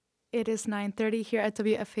It is 9:30 here at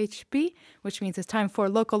WFHB, which means it's time for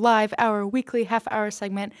Local Live, our weekly half-hour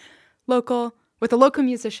segment, local with a local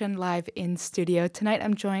musician live in studio. Tonight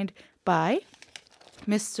I'm joined by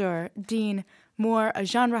Mr. Dean Moore, a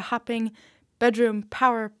genre-hopping bedroom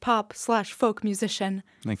power pop / folk musician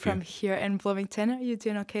from here in Bloomington. Are you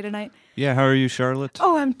doing okay tonight? Yeah, how are you, Charlotte?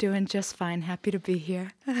 Oh, I'm doing just fine. Happy to be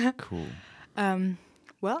here. Cool.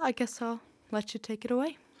 Well, I guess I'll let you take it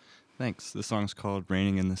away. Thanks. The song's called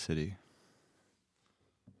Raining in the City.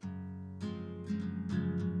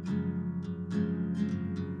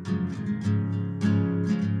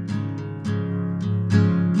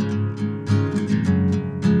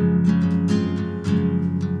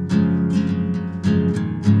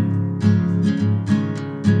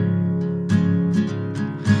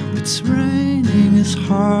 It's raining as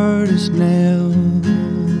hard as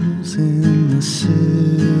nails in the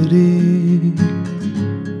city.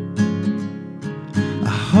 I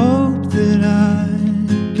hope that I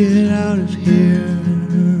get out of here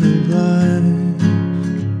alive.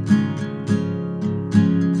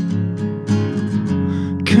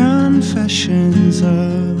 Confessions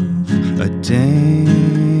of a dangerous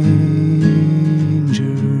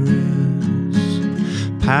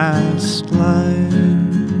past life.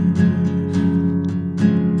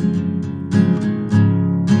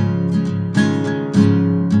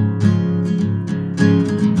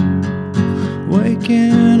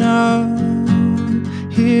 Waking up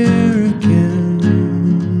here again.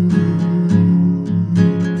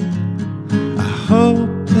 I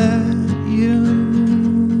hope that you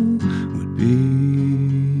would be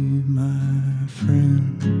my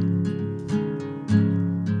friend.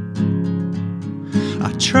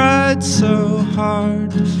 I tried so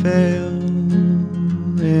hard to fail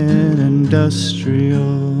in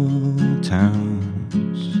industrial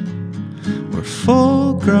towns where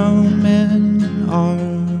full-grown men are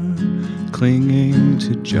clinging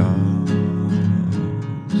to jobs.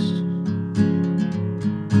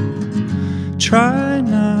 Try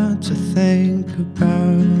not to think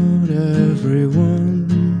about everyone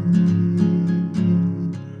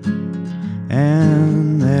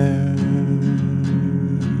and their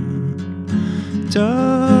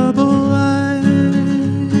double lives.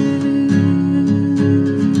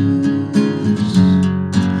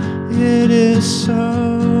 It is so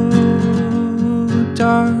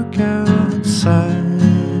dark outside.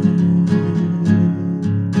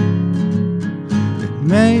 It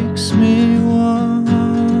makes me want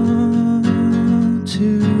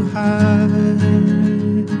to hide.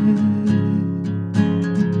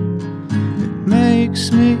 It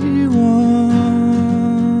makes me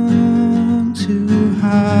want to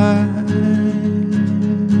hide.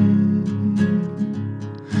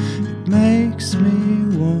 It makes me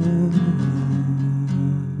want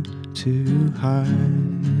to hide.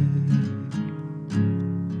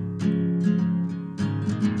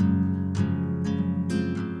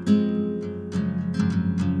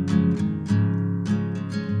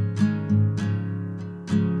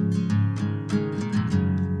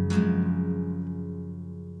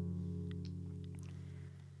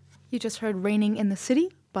 You just heard Raining in the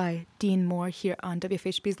City by Dean Moore here on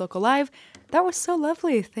WFHB's Local Live. That was so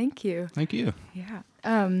lovely. Thank you. Thank you. Yeah.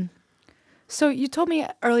 So you told me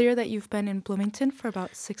earlier that you've been in Bloomington for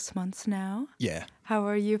about 6 months now. Yeah. How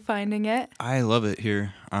are you finding it? I love it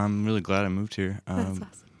here. I'm really glad I moved here. That's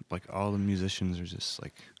awesome. Like, all the musicians are just,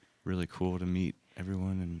 like, really cool to meet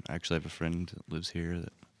everyone. And I actually have a friend that lives here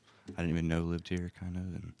that I didn't even know lived here, kind of.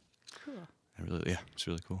 And Cool. It's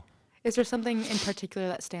really cool. Is there something in particular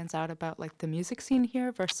that stands out about like the music scene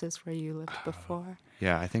here versus where you lived before?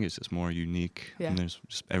 Yeah, I think it's just more unique. Yeah. And there's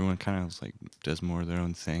just everyone kind of like does more of their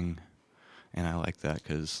own thing. And I like that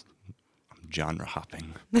because I'm genre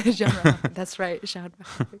hopping. Genre. That's right. Genre.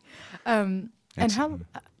 And how?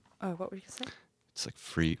 What were you gonna say? It's like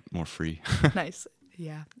more free Nice.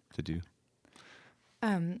 Yeah. to do.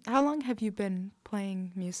 How long have you been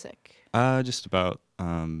playing music? Just about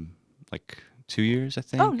like 2 years, I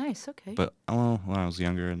think. Oh, nice. Okay. But when I was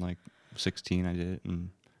younger and like 16, I did it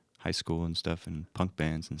in high school and stuff, and punk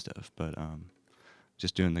bands and stuff. But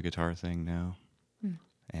just doing the guitar thing now,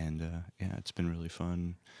 and it's been really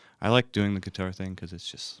fun. I like doing the guitar thing because it's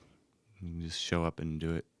just you just show up and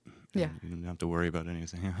do it. Yeah. You don't have to worry about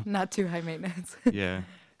anything. Not too high maintenance. Yeah.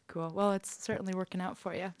 Cool. Well, it's certainly working out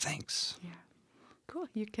for you. Thanks. Yeah. Cool.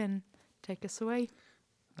 You can take us away.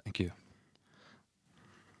 Thank you.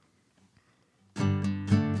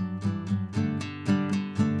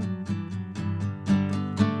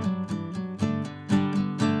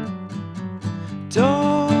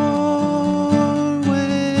 Doorway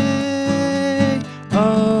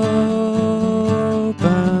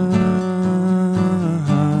open.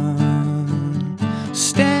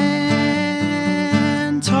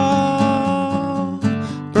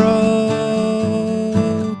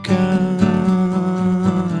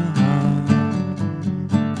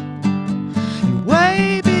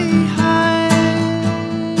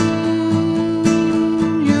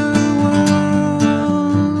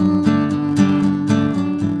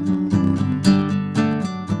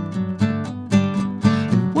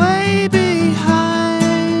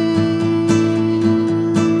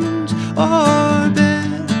 orbit.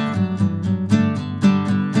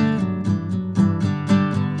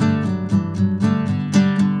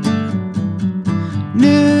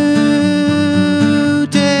 New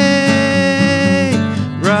day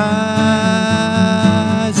rising.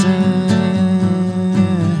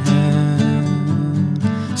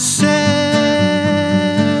 Set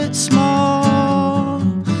small,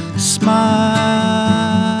 smiling,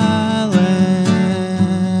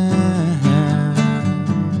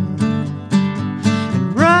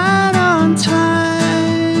 and right on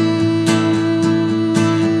time.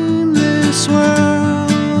 This world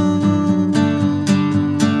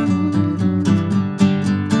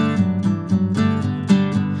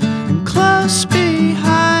and close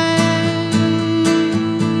behind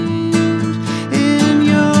in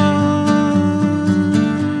yours,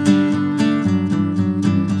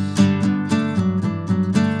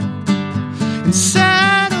 and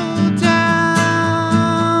settle down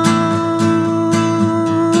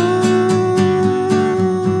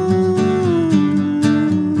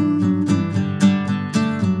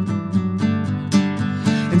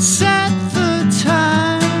and set the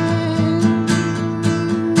time.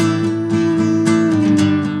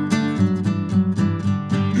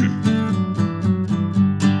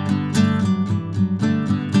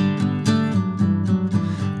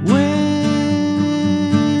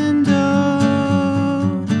 Window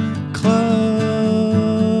closing.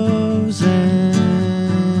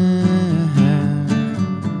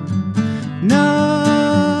 No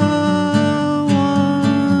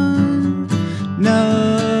one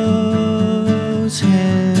knows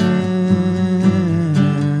him.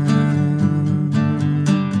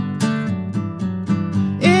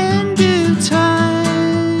 In due time,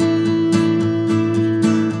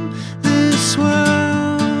 this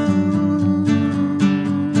world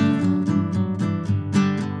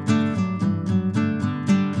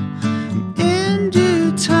in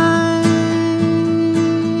due time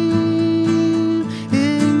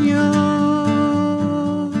in yours.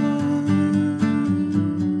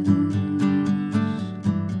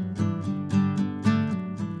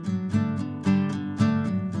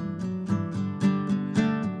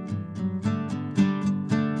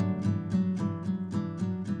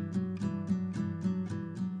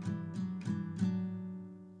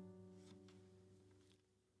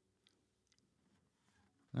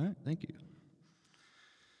 All right, thank you.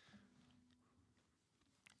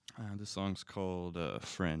 This song's called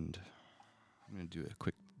Friend. I'm going to do a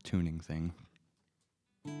quick tuning thing.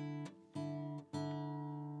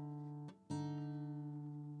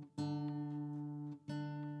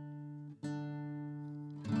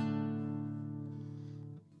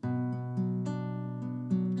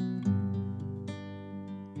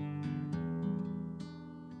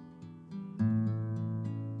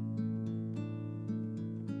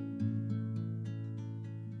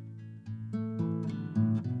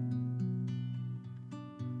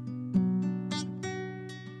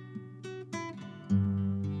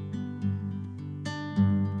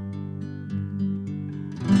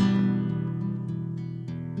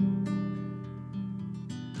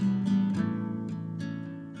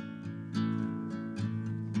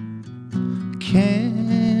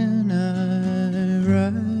 Can I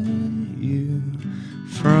write you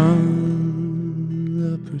from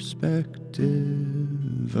the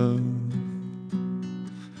perspective of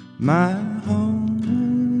my hometown?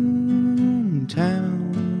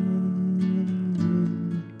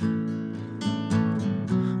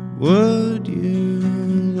 Would you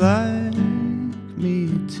like me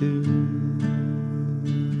to?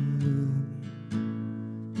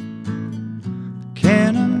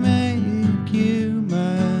 Can I make you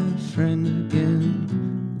my friend again?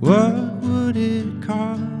 What would it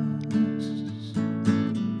cost?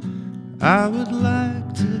 I would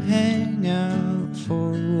like to hang out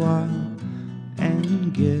for a while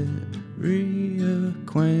and get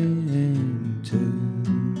reacquainted.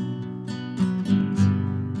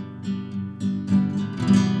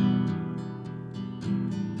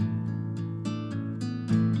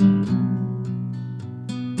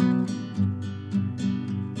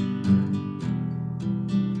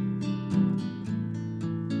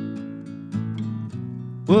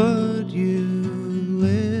 Would you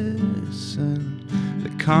listen? The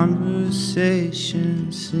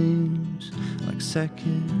conversation seems like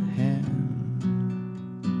second-hand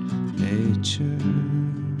nature.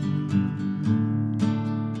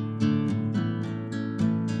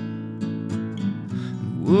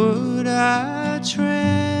 Would I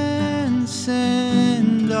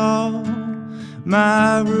transcend all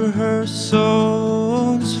my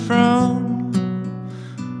rehearsals from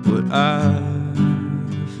what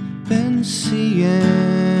I've been seeing?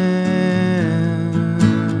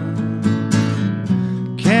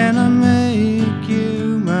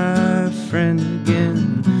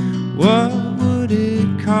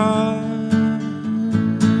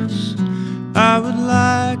 I would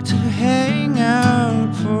like to hang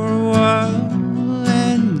out for a while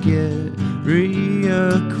and get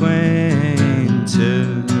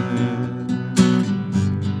reacquainted.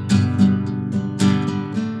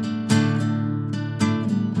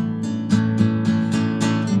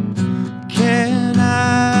 Can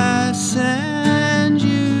I send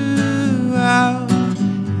you out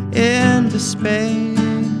into space?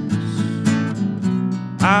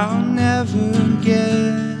 I'll never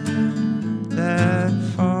get that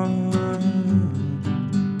far,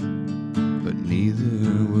 but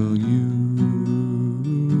neither will you.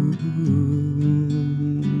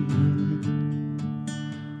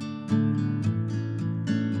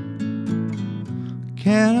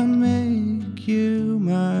 Can I make you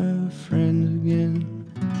my friend again?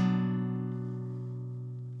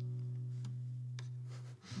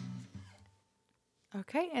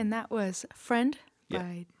 Okay, and that was Friend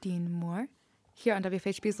by Dean Moore here on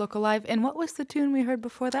WFHB's Local Live. And what was the tune we heard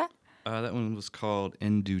before that? That one was called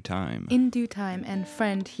In Due Time. In Due Time and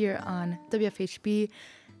Friend here on WFHB.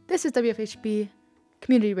 This is WFHB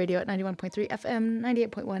Community Radio at 91.3 FM,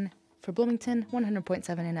 98.1 for Bloomington,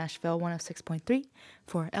 100.7 in Nashville, 106.3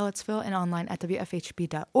 for Ellettsville, and online at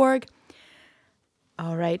WFHB.org.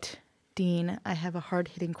 All right, Dean, I have a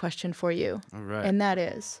hard-hitting question for you. All right. And that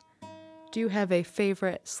is, do you have a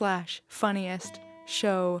favorite/funniest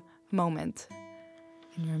show moment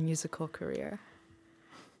in your musical career?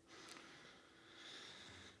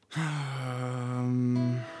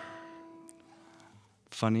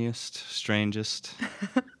 Funniest, strangest.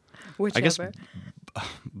 Whichever. I guess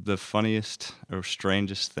the funniest or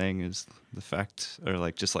strangest thing is the fact, or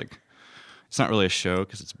like just like, it's not really a show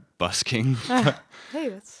because it's busking. Hey,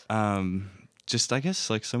 that's just I guess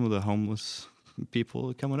like some of the homeless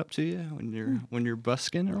people coming up to you when you're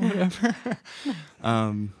busking or whatever.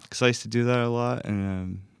 Because I used to do that a lot,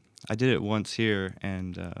 and I did it once here,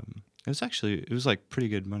 and it was like pretty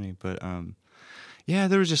good money, but yeah,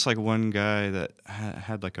 there was just like one guy that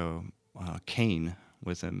had like a cane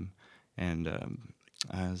with him, and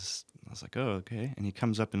I was like, oh, okay, and he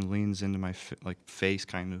comes up and leans into my face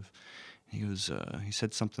kind of. He goes, he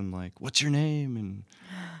said something like, "What's your name?" And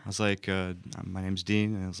I was like, "My name's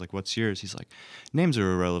Dean." And I was like, "What's yours?" He's like, "Names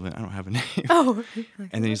are irrelevant. I don't have a name." Oh.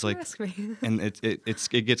 And then he's like, and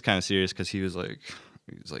it gets kind of serious because he was like,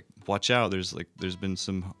 "Watch out! There's been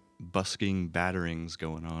some busking batterings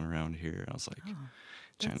going on around here." I was like,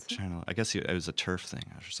 trying to. I guess it was a turf thing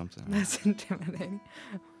or something. That's intimidating.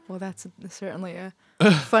 Well, that's certainly a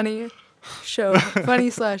funny show,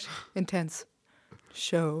 funny/intense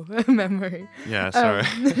show memory. Yeah, sorry.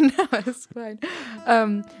 No, it's fine.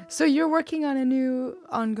 So you're working on a new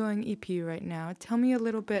ongoing EP right now. Tell me a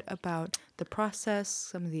little bit about the process,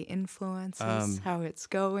 some of the influences, how it's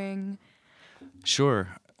going.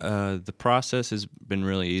 Sure. The process has been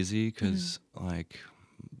really easy because, like,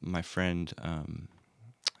 my friend,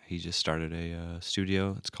 he just started a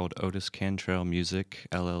studio. It's called Otis Cantrell Music,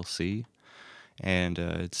 LLC. And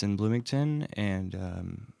it's in Bloomington,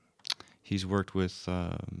 and he's worked with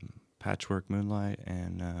Patchwork Moonlight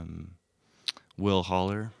and Will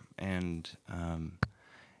Holler, and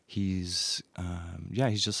he's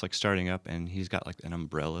just like starting up, and he's got like an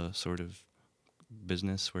umbrella sort of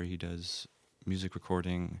business where he does music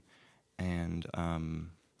recording and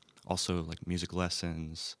also like music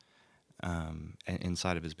lessons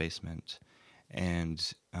inside of his basement,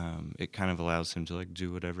 and it kind of allows him to like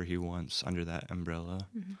do whatever he wants under that umbrella.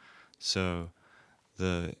 So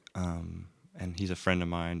and he's a friend of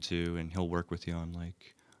mine too, and he'll work with you on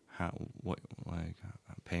like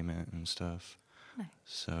payment and stuff. Nice.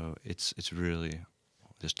 So it's really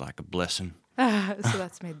just like a blessing. So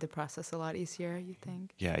that's made the process a lot easier, you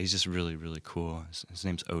think? Yeah, he's just really, really cool. His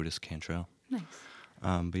name's Otis Cantrell. Nice.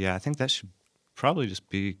 But yeah, I think that should probably just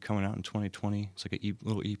be coming out in 2020. It's like a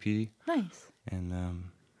little EP. Nice.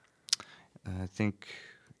 And I think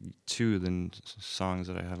two of the songs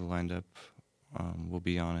that I have lined up will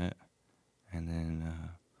be on it. And then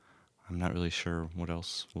I'm not really sure what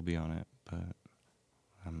else will be on it, but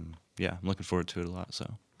I'm looking forward to it a lot.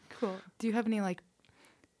 So cool. Do you have any like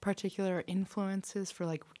particular influences for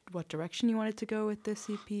like what direction you wanted to go with this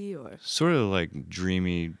EP, or sort of like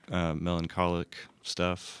dreamy, melancholic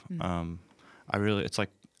stuff? I really like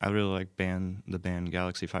the band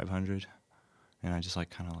Galaxy 500, and I just like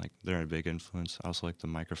kind of like they're a big influence. I also like the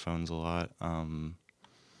Microphones a lot, and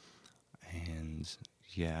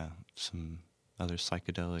yeah, some other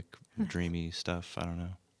psychedelic, dreamy stuff. I don't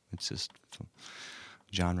know. It's just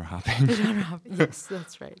genre hopping. Genre hopping. Yes,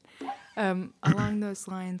 that's right. Along those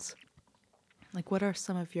lines, like what are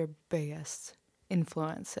some of your biggest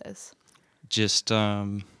influences? Just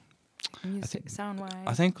music, sound-wise?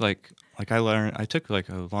 I think like I took like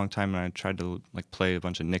a long time and I tried to like play a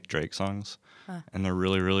bunch of Nick Drake songs, and they're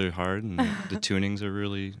really, really hard, and the tunings are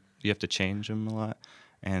really, you have to change them a lot,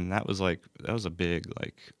 and that was a big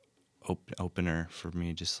like opener for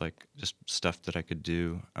me, just stuff that I could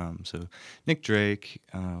do. So Nick Drake,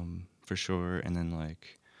 for sure, and then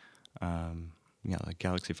like like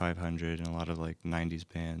Galaxy 500 and a lot of like 90s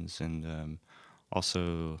bands, and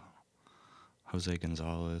also Jose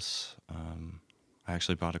Gonzalez. I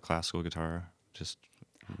actually bought a classical guitar just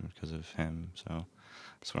because of him, so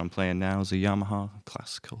that's what I'm playing now, is a Yamaha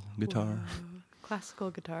classical guitar. Whoa.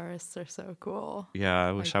 Classical guitarists are so cool. Yeah,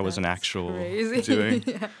 I wish I was an actual crazy.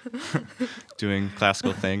 doing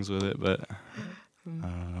classical things with it, but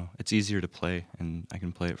it's easier to play, and I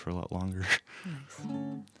can play it for a lot longer. Nice.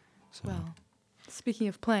 So. Well, speaking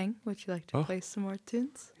of playing, would you like to play some more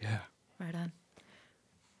tunes? Yeah. Right on.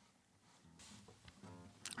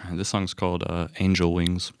 This song's called Angel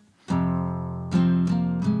Wings.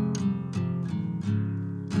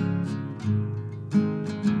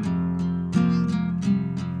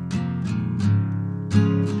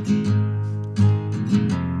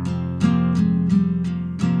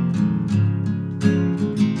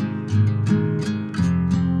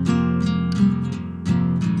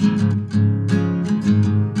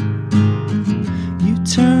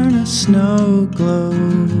 Snow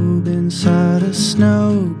globe inside a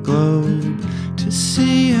snow globe to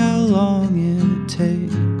see how long it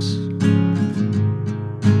takes.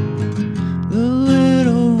 The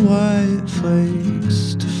little white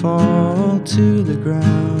flakes to fall to the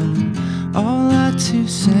ground, all at two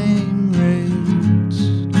same rates.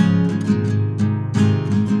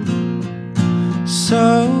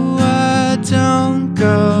 So I don't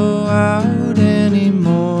go out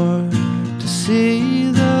anymore to see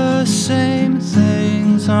the same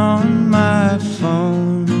things on my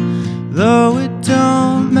phone, though it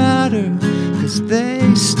don't matter, 'cause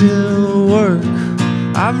they still work.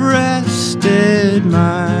 I've rested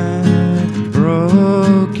my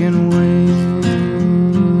broken wing.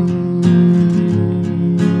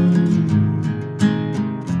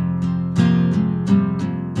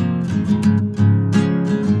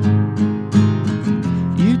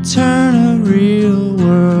 You turn a real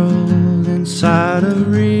world inside a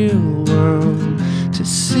real world to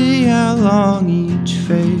see how long each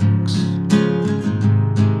fakes.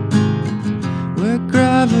 Where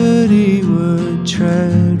gravity would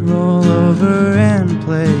tread, roll over and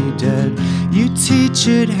play dead, you teach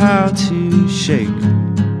it how to shake.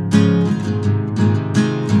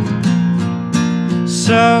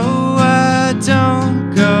 So I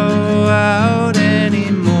don't go out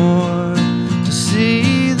anymore to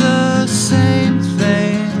see the same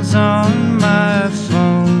things on my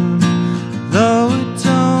phone, though it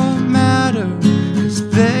don't matter, 'cause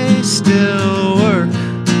they still work.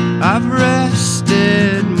 I've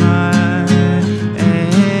rested my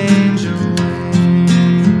angel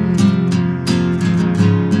wings.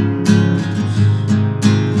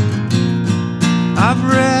 I've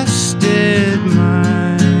rested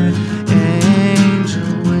my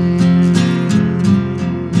angel wings.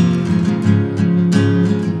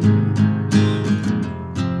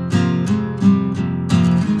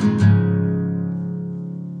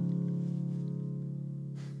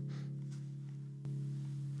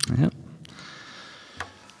 Yep.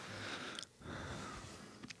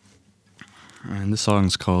 And this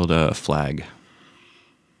song's called Flag.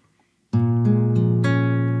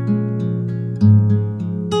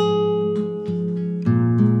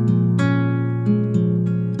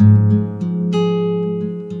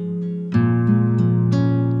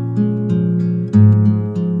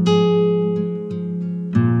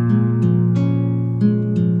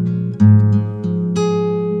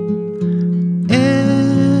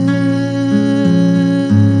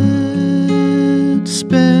 It's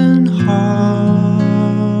been hard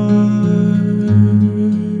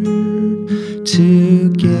to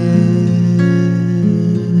get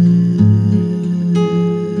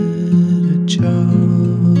a job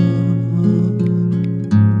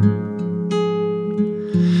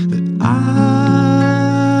that I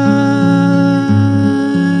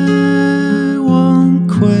won't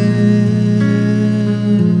quit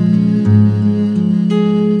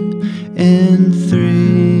in 3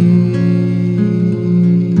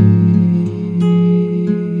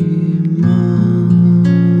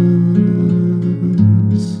 months.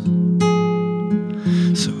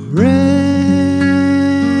 So rain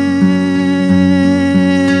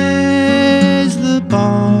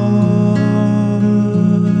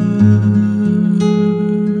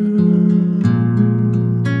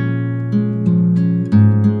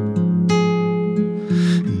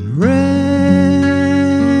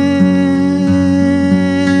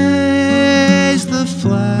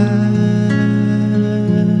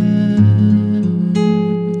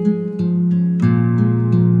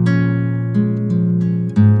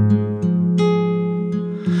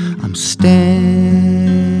I'm standing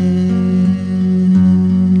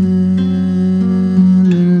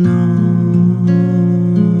on.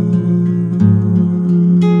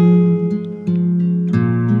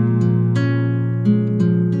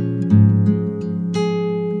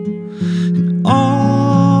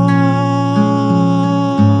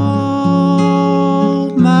 All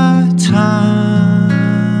my time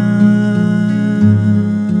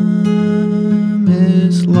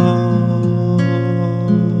is lost.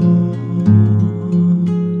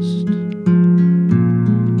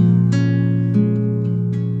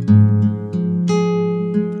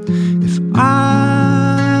 If I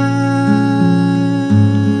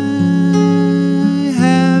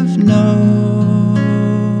have no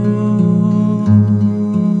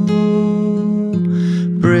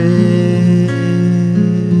bridge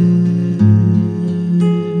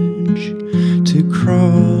to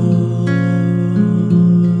cross,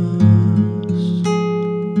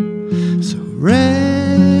 so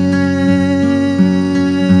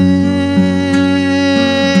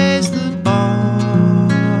raise the bar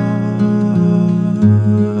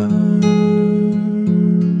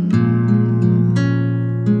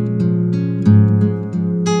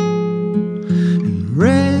and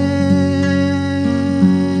raise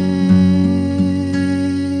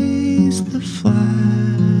the flag.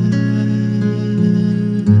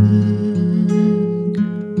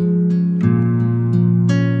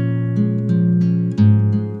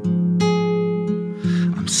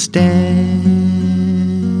 I'm standing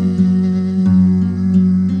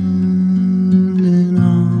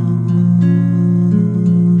on.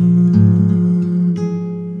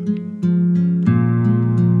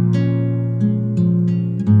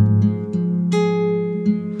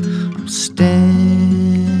 I'm standing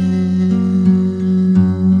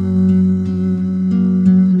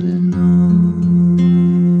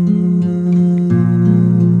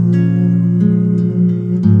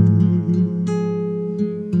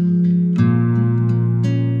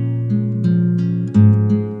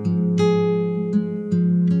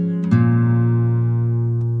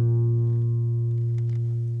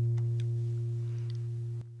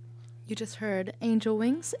You just heard Angel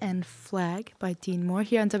Wings and Flag by Dean Moore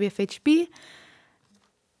here on WFHB.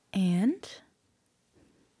 And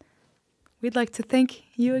we'd like to thank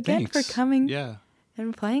you again Thanks. for coming Yeah.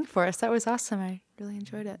 and playing for us. That was awesome. I really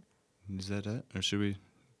enjoyed it. Is that it? Or should we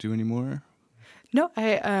do any more? No,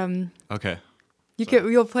 Okay.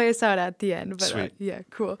 you'll play us out at the end. But Sweet. yeah,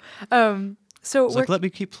 cool. So It's like, let me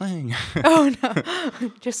keep playing. oh no,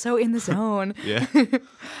 just so in the zone. Yeah.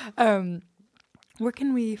 Where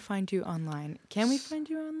can we find you online? Can we find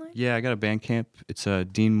you online? Yeah, I got a Bandcamp. It's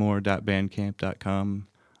deanmore.bandcamp.com.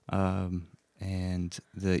 And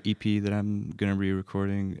the EP that I'm going to be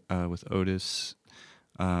recording with Otis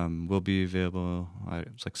will be available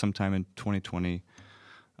it's like sometime in 2020.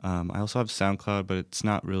 I also have SoundCloud, but it's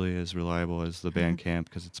not really as reliable as the Bandcamp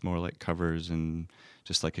because it's more like covers and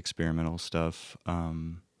just like experimental stuff.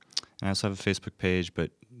 And I also have a Facebook page,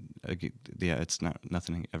 but yeah, it's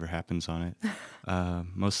nothing ever happens on it.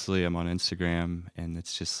 Mostly I'm on Instagram, and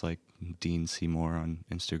it's just like Dean Seymour on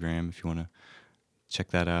Instagram if you want to check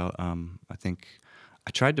that out. I think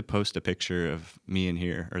I tried to post a picture of me in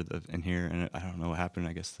here and I don't know what happened.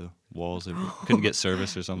 I guess the walls couldn't get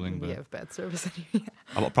service or something. But You have bad service in here.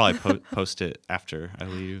 I'll probably post it after I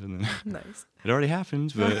leave, and then Nice. it already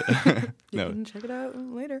happened. But You no. can check it out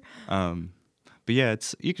later. But yeah,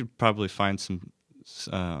 you could probably find some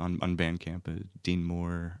on Bandcamp at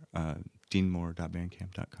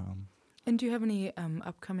deanmore.bandcamp.com. And do you have any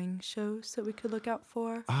upcoming shows that we could look out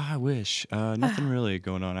for? I wish. Nothing really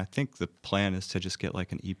going on. I think the plan is to just get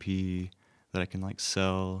like an EP that I can like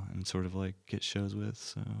sell and sort of like get shows with.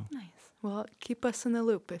 So Nice. Well, keep us in the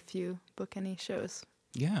loop if you book any shows.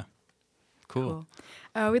 yeah, cool.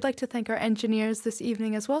 We'd like to thank our engineers this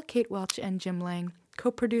evening as well, Kate Welch and Jim Lang.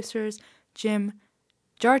 Co-producers, Jim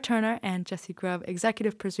Jar Turner and Jessie Grubb.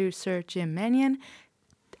 Executive producer, Jim Manion.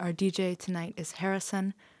 Our DJ tonight is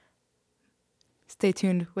Harrison. Stay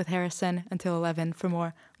tuned with Harrison until 11 for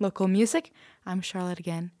more local music. I'm Charlotte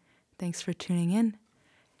again. Thanks for tuning in.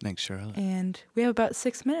 Thanks, Charlotte. And we have about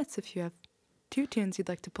 6 minutes if you have 2 tunes you'd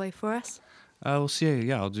like to play for us. We'll see.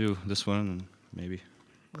 Yeah, I'll do this one and maybe.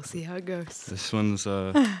 We'll see how it goes. This one's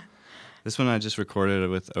this one I just recorded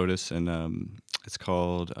with Otis, and it's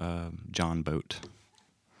called John Boat.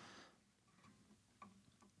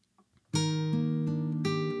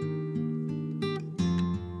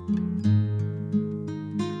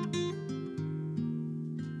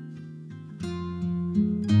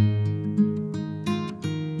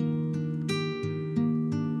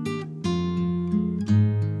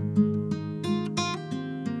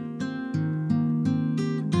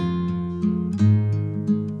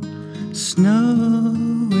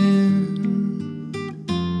 snowing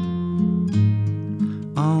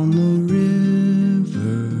on the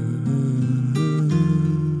river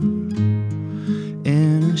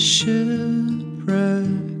in a shipwrecked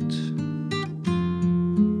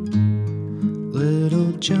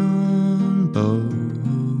little John boat.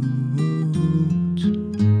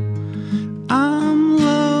 I'm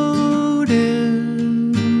loaded,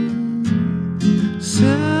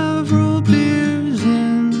 several beers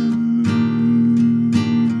in.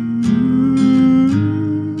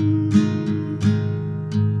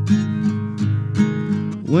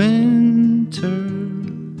 Winter,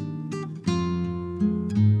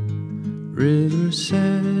 river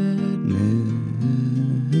sadness,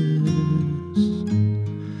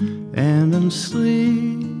 and I'm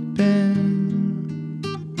sleeping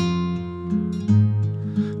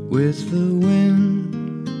with the wind.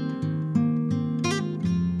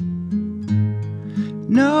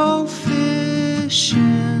 No fishing,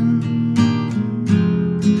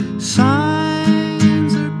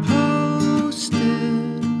 signs are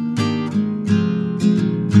posted,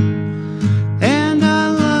 and I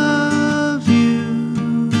love you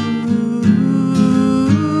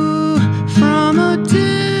from a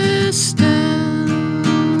distance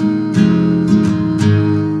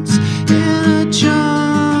in a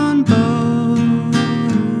John boat,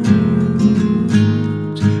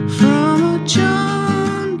 from a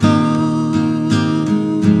John boat,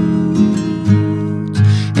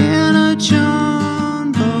 in a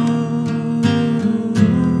John boat,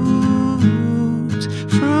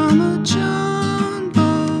 from a John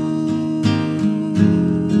boat.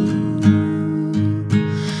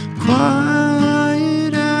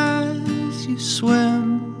 Quiet as you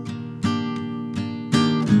swim,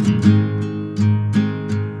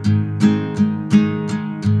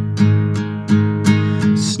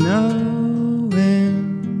 snowing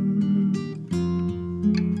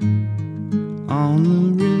on the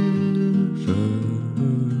river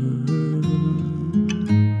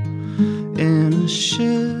in a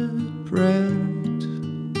shipwreck